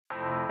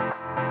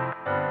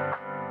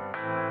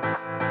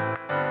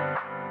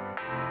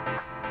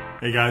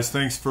Hey guys,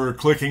 thanks for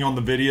clicking on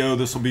the video.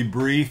 This will be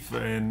brief,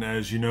 and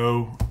as you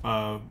know,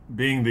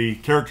 being the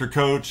character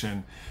coach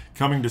and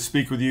coming to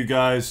speak with you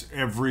guys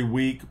every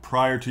week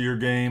prior to your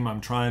game, I'm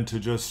trying to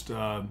just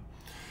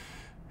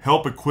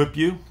help equip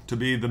you to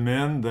be the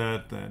men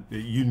that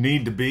you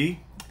need to be,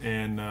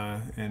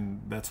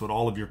 and that's what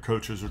all of your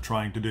coaches are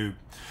trying to do.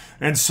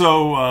 And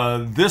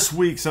so this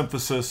week's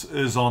emphasis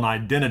is on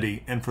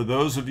identity, and for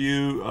those of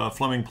you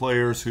Fleming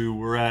players who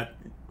were at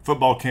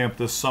football camp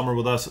this summer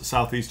with us at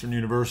Southeastern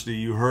University,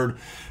 you heard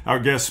our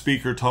guest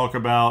speaker talk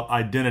about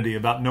identity,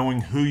 about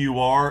knowing who you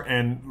are,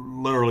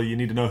 and literally you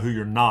need to know who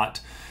you're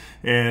not.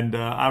 And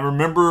I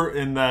remember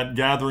in that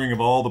gathering of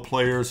all the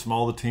players from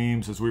all the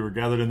teams as we were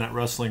gathered in that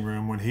wrestling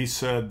room when he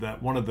said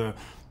that one of the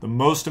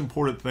most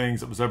important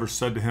things that was ever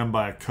said to him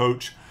by a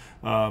coach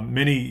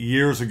many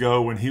years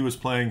ago when he was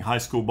playing high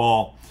school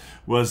ball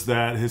was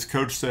that his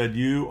coach said,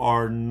 "You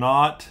are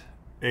not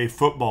a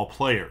football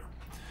player."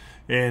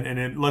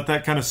 And let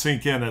that kind of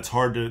sink in. That's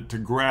hard to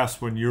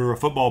grasp when you're a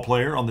football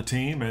player on the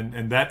team,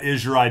 and that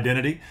is your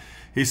identity.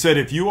 He said,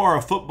 if you are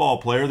a football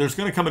player, there's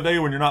going to come a day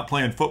when you're not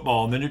playing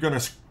football, and then you're going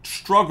to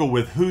struggle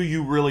with who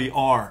you really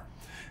are.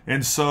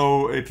 And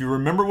so if you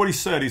remember what he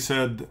said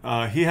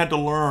he had to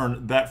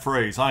learn that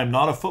phrase, I am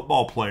not a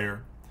football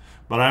player,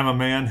 but I am a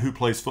man who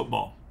plays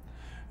football.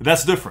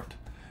 That's different.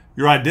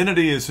 Your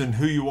identity is in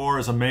who you are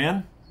as a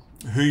man,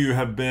 who you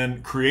have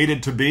been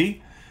created to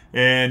be.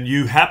 And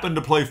you happen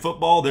to play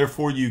football,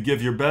 therefore you give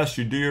your best,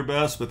 you do your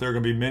best, but there are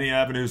going to be many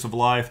avenues of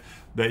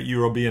life that you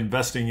will be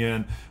investing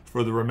in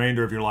for the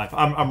remainder of your life.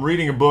 I'm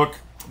reading a book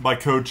by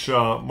Coach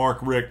Mark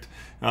Richt.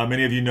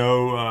 Many of you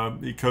know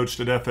he coached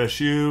at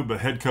FSU,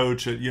 but head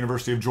coach at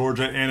University of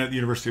Georgia and at the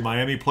University of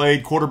Miami,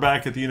 played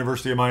quarterback at the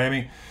University of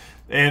Miami.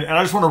 And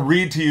I just want to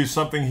read to you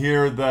something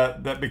here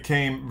that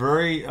became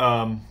very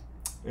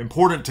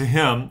important to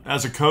him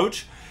as a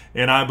coach,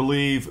 and I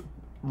believe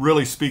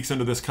really speaks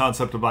into this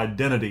concept of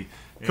identity.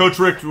 Coach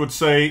Richt would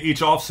say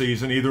each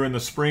offseason, either in the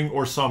spring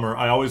or summer,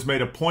 I always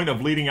made a point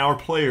of leading our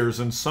players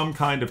in some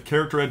kind of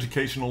character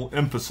educational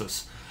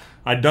emphasis.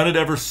 I'd done it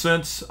ever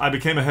since I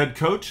became a head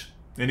coach,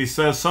 and he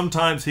says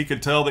sometimes he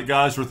could tell that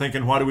guys were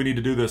thinking, why do we need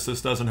to do this?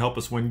 This doesn't help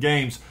us win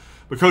games.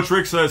 But Coach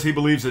Richt says he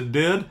believes it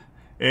did,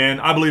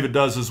 and I believe it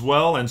does as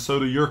well, and so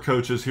do your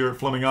coaches here at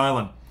Fleming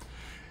Island.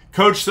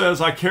 Coach says,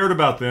 I cared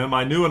about them.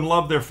 I knew and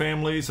loved their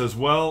families as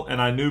well,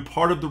 and I knew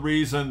part of the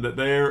reason that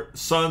their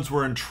sons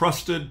were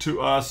entrusted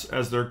to us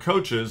as their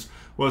coaches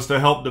was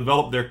to help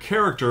develop their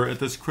character at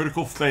this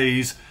critical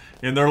phase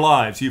in their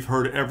lives. You've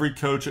heard every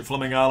coach at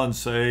Fleming Island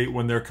say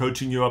when they're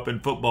coaching you up in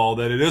football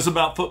that it is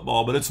about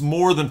football, but it's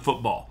more than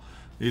football.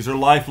 These are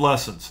life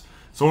lessons.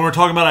 So when we're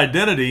talking about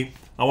identity,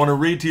 I want to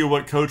read to you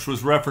what Coach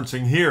was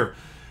referencing here.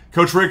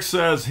 Coach Rick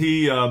says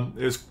he's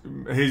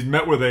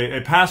met with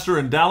a pastor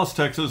in Dallas,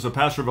 Texas, a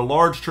pastor of a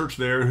large church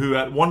there who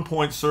at one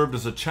point served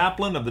as a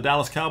chaplain of the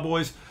Dallas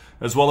Cowboys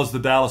as well as the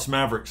Dallas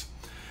Mavericks.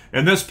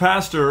 And this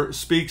pastor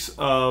speaks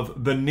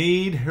of the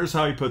need, here's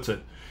how he puts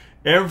it,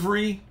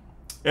 every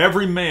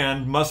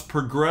man must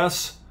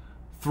progress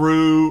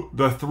through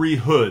the three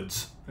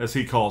hoods, as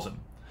he calls them.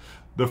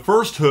 The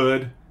first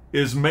hood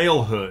is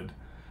malehood.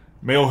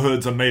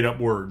 Malehood's a made-up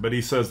word, but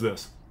he says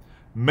this.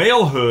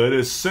 Malehood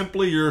is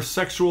simply your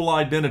sexual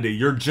identity,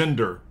 your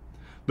gender,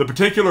 the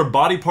particular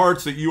body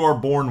parts that you are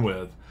born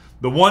with,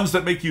 the ones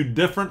that make you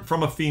different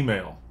from a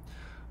female.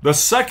 The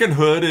second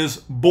hood is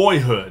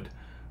boyhood,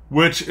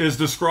 which is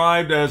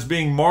described as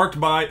being marked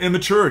by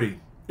immaturity,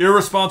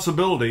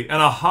 irresponsibility,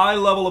 and a high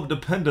level of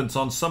dependence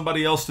on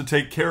somebody else to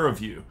take care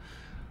of you.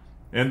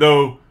 And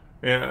though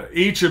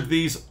each of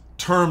these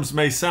terms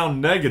may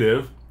sound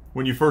negative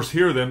when you first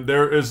hear them,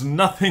 there is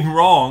nothing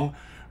wrong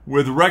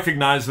with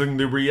recognizing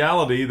the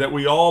reality that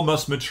we all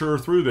must mature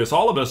through this.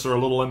 All of us are a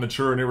little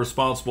immature and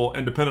irresponsible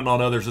and dependent on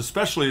others,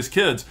 especially as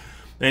kids.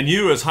 And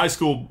you as high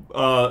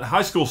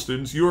school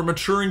students, you are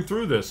maturing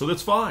through this, so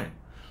that's fine.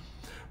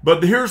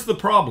 But here's the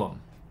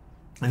problem,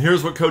 and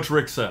here's what Coach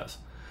Rick says.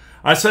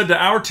 I said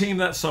to our team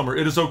that summer,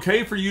 it is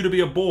okay for you to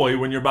be a boy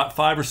when you're about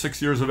 5 or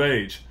 6 years of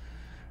age.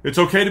 It's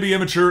okay to be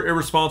immature,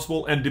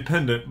 irresponsible, and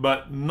dependent,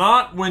 but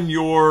not when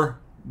you're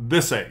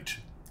this age,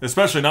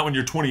 especially not when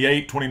you're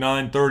 28,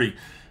 29, 30.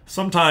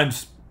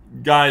 Sometimes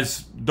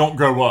guys don't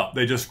grow up,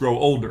 they just grow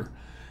older.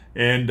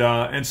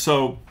 And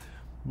so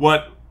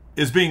what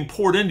is being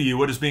poured into you,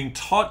 what is being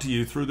taught to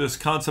you through this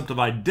concept of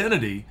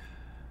identity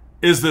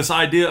is this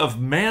idea of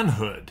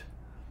manhood.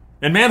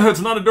 And manhood's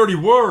not a dirty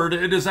word.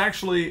 It is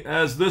actually,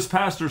 as this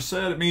pastor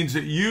said, it means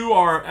that you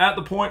are at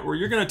the point where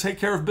you're going to take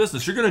care of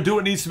business. You're going to do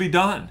what needs to be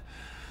done.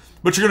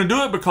 But you're going to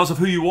do it because of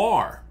who you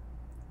are.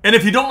 And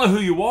if you don't know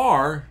who you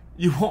are,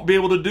 you won't be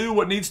able to do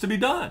what needs to be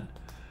done.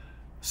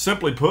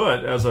 Simply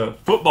put, as a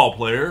football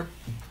player,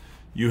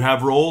 you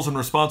have roles and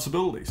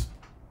responsibilities.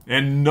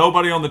 And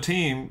nobody on the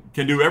team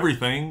can do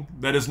everything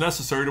that is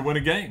necessary to win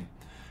a game.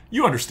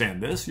 You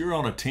understand this. You're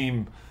on a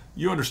team.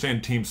 You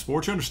understand team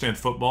sports. You understand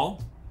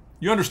football.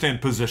 You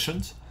understand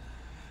positions.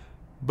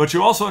 But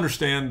you also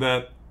understand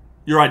that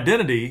your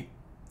identity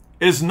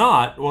is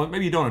not, well,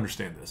 maybe you don't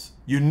understand this.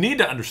 You need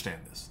to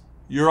understand this.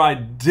 your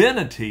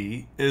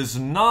identity is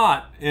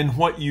not in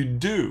what you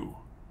do,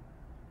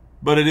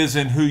 but it is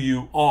in who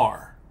you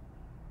are.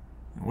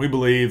 We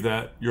believe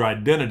that your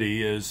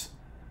identity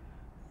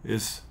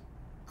is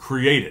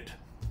created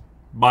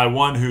by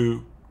one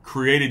who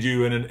created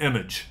you in an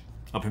image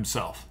of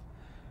himself.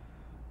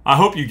 I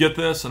hope you get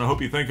this, and I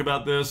hope you think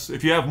about this.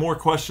 If you have more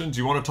questions,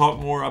 you want to talk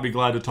more, I'll be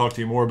glad to talk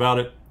to you more about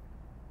it.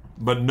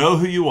 But know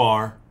who you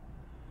are,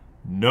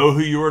 know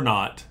who you are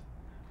not.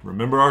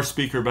 Remember our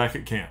speaker back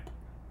at camp.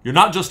 You're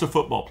not just a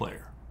football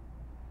player.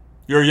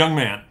 You're a young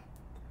man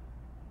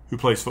who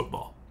plays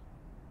football.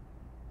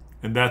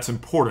 And that's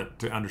important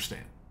to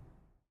understand.